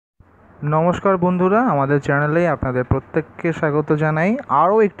নমস্কার বন্ধুরা, আমাদের চ্যানেলে আপনাদের প্রত্যেককে স্বাগত জানাই।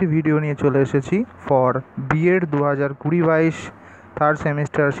 আরও একটি ভিডিও নিয়ে চলে এসেছি ফর B.Ed 2020-22 থার্ড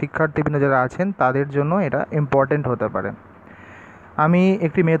সেমিস্টার শিক্ষার্থীবৃন্দ যারা আছেন তাদের জন্য এটা ইম্পর্টেন্ট হতে পারে। আমি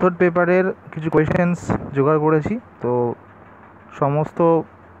একটি মেথড পেপারের কিছু কোয়েশ্চেন্স জোগাড় করেছি, তো সমস্ত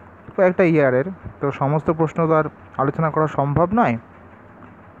কয়েকটা ইয়ারের, তো সমস্ত প্রশ্ন তো আর আলোচনা করা সম্ভব নয়।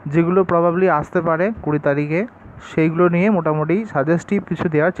 যেগুলো প্রবাবলি আসতে পারে 20 তারিখে, সেইগুলো নিয়ে মোটামুটি সাজেস্টিভ কিছু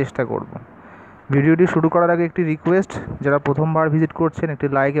দেওয়ার চেষ্টা করব। ভিডিওটি শুরু করার আগে একটি রিকোয়েস্ট, যারা প্রথমবার ভিজিট করছেন একটি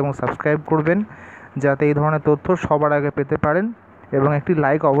লাইক এবং সাবস্ক্রাইব করবেন, যাতে এই ধরনের তথ্য সবার আগে পেতে পারেন, এবং একটি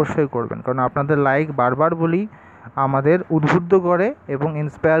লাইক অবশ্যই করবেন, কারণ আপনাদের লাইক বারবার বলি আমাদের উদ্বুদ্ধ করে এবং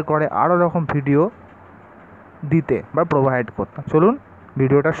ইন্সপায়ার করে আরও রকম ভিডিও দিতে বা প্রোভাইড করতে। চলুন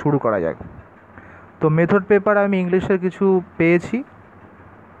ভিডিওটা শুরু করা যাক। তো মেথড পেপার আমি ইংলিশের কিছু পেয়েছি,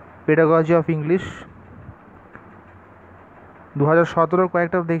 পেডাগজি অফ ইংলিশ 2017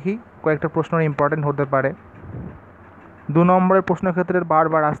 কয়েকটা দেখি, কয়েকটা প্রশ্ন ইম্পর্টেন্ট হতে পারে। 2 নম্বরের প্রশ্নের ক্ষেত্রে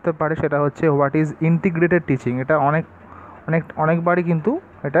বারবার আসতে পারে, সেটা হচ্ছে হোয়াট ইজ ইন্টিগ্রেটেড টিচিং। এটা অনেকবারই কিন্তু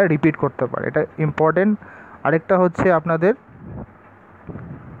এটা রিপিট করতে পারে, এটা ইম্পর্টেন্ট। আরেকটা হচ্ছে আপনাদের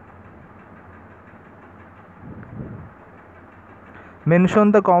mention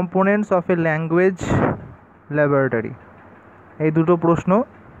the components of A language laboratory. এই দুটো প্রশ্ন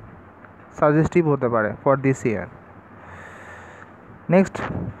সাজেস্টিভ হতে পারে ফর দিস ইয়ার। নেক্সট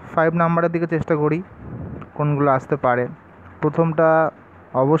 5 নাম্বারের দিকে চেষ্টা করি কোনগুলো আসতে পারে। প্রথমটা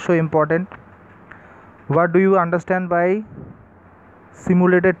অবশ্যই important, what do you understand by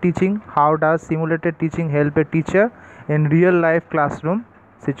simulated teaching, how does simulated teaching help a teacher in real life classroom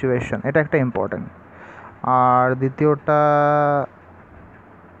situation. এটা একটা ইম্পর্টেন্ট। আর দ্বিতীয়টা,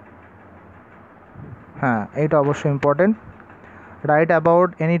 হ্যাঁ এইটা অবশ্যই important, right about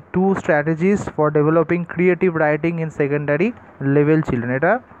any 2 strategies for developing creative writing in secondary level children.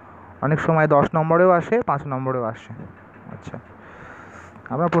 এটা অনেক সময় 10 নম্বরেও আসে, 5 নম্বরেও আসে। আচ্ছা,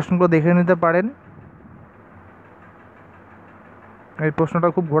 আপনারা প্রশ্নগুলো দেখে নিতে পারেন। এই প্রশ্নটা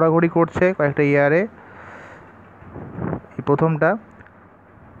খুব ঘোরাঘুরি করছে কয়েকটা ইয়ারে। এই প্রথমটা,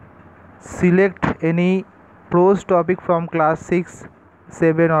 select any pros topic from class 6,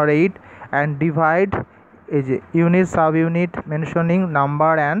 7 or 8 and divide এই যে unit sub unit mentioning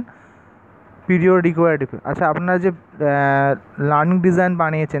number and period required. আচ্ছা, আপনারা যে লার্নিং ডিজাইন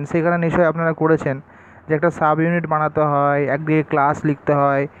বানিয়েছেন সেখানে নিশ্চয়ই আপনারা করেছেন যে একটা সাব ইউনিট বানাতে হয়, একদিকে ক্লাস লিখতে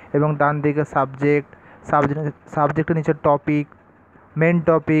হয় এবং ডান দিকে সাবজেক্টের নিচে topic, main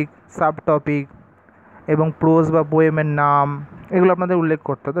topic, sub topic এবং প্রোজ বা পোয়েমের নাম, এগুলো আপনাদের উল্লেখ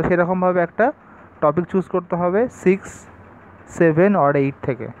করতে হবে। তো সেরকমভাবে একটা টপিক চুজ করতে হবে 6, 7 or 8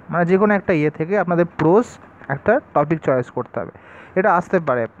 থেকে, মানে যে কোনো একটা থেকে আপনাদের প্রোজ একটা টপিক চয়েস করতে হবে। এটা আসতে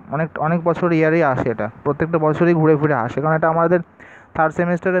পারে অনেক বছর ইয়ারেই আসে, এটা প্রত্যেকটা বছরই ঘুরে ফিরে আসে, কারণ এটা আমাদের থার্ড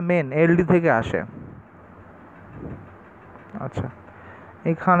সেমিস্টারে মেন LD থেকে আসে। আচ্ছা,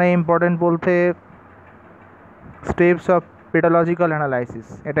 এখানে ইম্পর্টেন্ট বলতে স্টেপস অফ পেডালজিক্যাল অ্যানালাইসিস,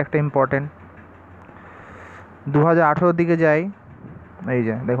 এটা একটা ইম্পর্টেন্ট। 2018 দিকে যাই, এই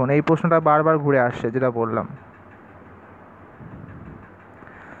যে দেখুন এই প্রশ্নটা বারবার ঘুরে আসছে, যেটা বললাম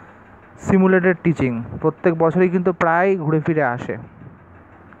সিমুলেটেড টিচিং প্রত্যেক বছরই কিন্তু প্রায় ঘুরে ফিরে আসে।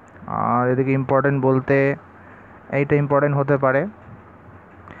 আর এদিকে ইম্পর্টেন্ট বলতে এইটা ইম্পর্টেন্ট হতে পারে,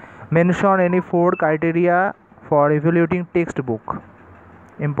 mention any 4 criteria for evaluating text book,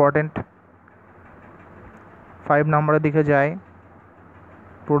 important. 5 নম্বরের দিকে যাই,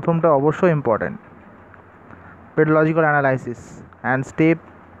 প্রথমটা অবশ্যই important, পেডালজিক্যাল analysis and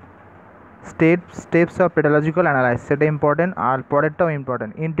steps of পেডালজিক্যাল analysis, সেটা ইম্পর্টেন্ট। আর পরেরটাও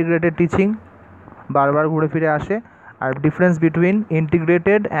ইম্পর্টেন্ট, ইন্টিগ্রেটেড টিচিং বারবার ঘুরে ফিরে আসে, আর difference between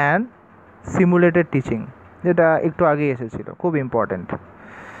integrated and simulated teaching, যেটা একটু আগেই এসেছিল, খুব ইম্পর্টেন্ট।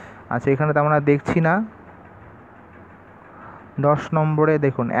 আচ্ছা, এখানে তো আমরা দেখছি না। 10 নম্বরে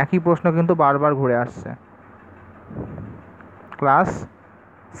দেখুন একই প্রশ্ন কিন্তু বারবার ঘুরে আসছে, ক্লাস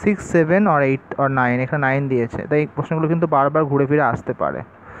 6, 7 or 8 or 9, এখানে 9 দিয়েছে, তাই এই প্রশ্নগুলো কিন্তু বারবার ঘুরে ফিরে আসতে পারে।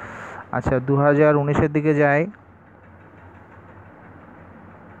 আচ্ছা, 2019-এর দিকে যাই,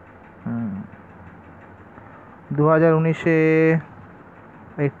 2019-এ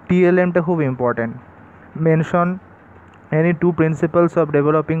এই TLMটা খুব important, mention any 2 principles of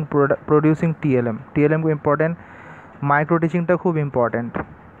developing producing TLM খুব ইম্পর্টেন্ট। মাইক্রো টিচিংটা খুব ইম্পর্টেন্ট,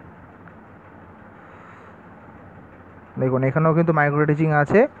 দেখুন এখানেও কিন্তু মাইক্রো টিচিং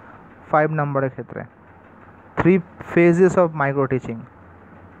আছে 5 নম্বরের ক্ষেত্রে। 3 phases of micro teaching,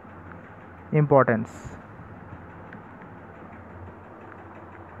 importance.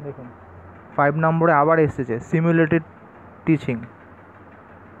 দেখুন 5 নম্বরে আবার এসেছে সিমুলেটেড টিচিং,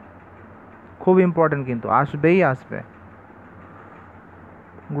 খুব ইম্পর্টেন্ট, কিন্তু আসবেই আসবে।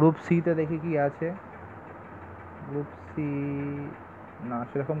 গ্রুপ সিতে দেখি কি আছে। গ্রুপ সি না,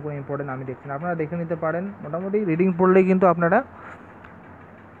 সেরকম কোনো ইম্পর্টেন্ট আমি দেখছি না, আপনারা দেখে নিতে পারেন। মোটামুটি রিডিং পড়লেই কিন্তু আপনারা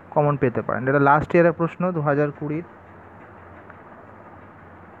কমন পেতে পারেন। এটা লাস্ট ইয়ারের প্রশ্ন 2020।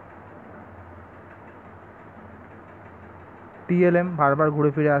 টিএলএম বারবার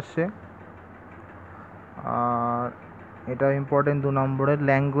ঘুরে ফিরে আসছে। আর এটা ইম্পর্টেন্ট 2 নম্বরের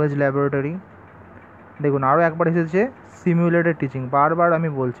ল্যাঙ্গুয়েজ ল্যাবরেটরি। দেখুন আরও একবার এসেছে সিমিউলেটেড টিচিং, বারবার আমি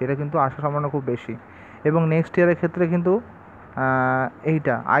বলছি এটা কিন্তু আসার সম্ভাবনা খুব বেশি। এবং নেক্সট ইয়ারের ক্ষেত্রে কিন্তু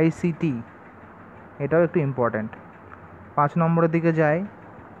এইটা আইসিটি, এটাও একটু ইম্পর্ট্যান্ট। 5 নম্বরের দিকে যাই,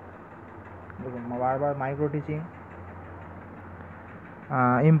 দেখুন বারবার micro teaching,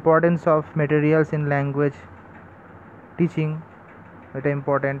 importance of materials in language teaching, এটা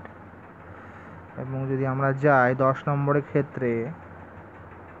ইম্পর্ট্যান্ট। এবং যদি আমরা যাই 10 নম্বরের ক্ষেত্রে,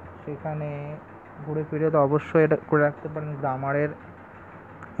 সেখানে ঘুরে ফিরে তো অবশ্যই এটা করে রাখতে পারেন গ্রামারের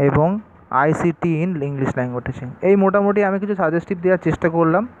এবং ICT in English language teaching. এই মোটামুটি আমি কিছু সাজেস্টিভ দেওয়ার চেষ্টা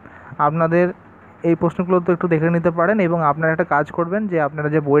করলাম। আপনাদের এই প্রশ্নগুলো তো একটু দেখে নিতে পারেন এবং আপনারা একটা কাজ করবেন যে আপনারা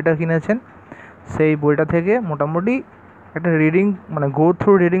যে বইটা কিনেছেন সেই বইটা থেকে মোটামুটি একটা রিডিং মানে গো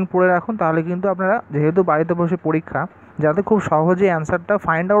থ্রু রিডিং পড়ে রাখুন। তাহলে কিন্তু আপনারা যেহেতু বাড়িতে বসে পরীক্ষা, যাতে খুব সহজে অ্যান্সারটা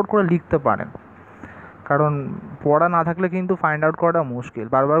ফাইন্ড আউট করে লিখতে পারেন। কারণ পড়া না থাকলে কিন্তু ফাইন্ড আউট করাটা মুশকিল।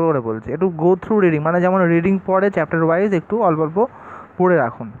 বারবার করে বলছি, একটু গো থ্রু রিডিং, মানে যেমন রিডিং পড়ে চ্যাপ্টার ওয়াইজ একটু অল্প অল্প পড়ে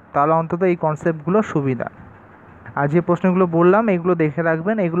রাখুন, তাহলে অন্তত এই কনসেপ্টগুলো সুবিধা। আর যে প্রশ্নগুলো বললাম এগুলো দেখে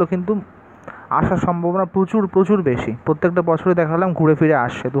রাখবেন, এগুলো কিন্তু আসার সম্ভাবনা প্রচুর প্রচুর বেশি। প্রত্যেকটা বছরে দেখালাম ঘুরে ফিরে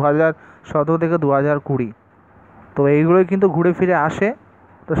আসছে 2017 থেকে 2020। তো এইগুলোই কিন্তু ঘুরে ফিরে আসে,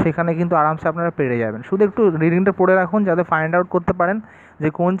 তো সেখানে কিন্তু আরামসে আপনারা পেরে যাবেন। শুধু একটু রিডিংটা পড়ে রাখুন যাতে ফাইন্ড আউট করতে পারেন যে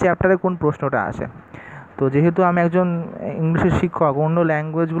কোন চ্যাপ্টারে কোন প্রশ্নটা আসে। তো যেহেতু আমি একজন ইংলিশের শিক্ষক, অন্য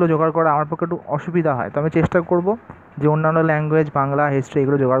ল্যাঙ্গুয়েজগুলো জোগাড় করা আমার পক্ষে একটু অসুবিধা হয়, তো আমি চেষ্টা করব যে অন্যান্য ল্যাঙ্গুয়েজ, বাংলা, হিস্ট্রি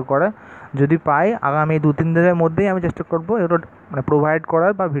এগুলো জোগাড় করা। যদি পাই আগামী 2-3 দিনের মধ্যেই আমি চেষ্টা করব এগুলো মানে প্রোভাইড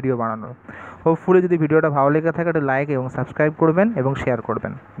করার বা ভিডিও বানানোর। হোপফুলি যদি ভিডিওটা ভালো লেগে থাকে একটা লাইক এবং সাবস্ক্রাইব করবেন এবং শেয়ার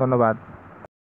করবেন। ধন্যবাদ।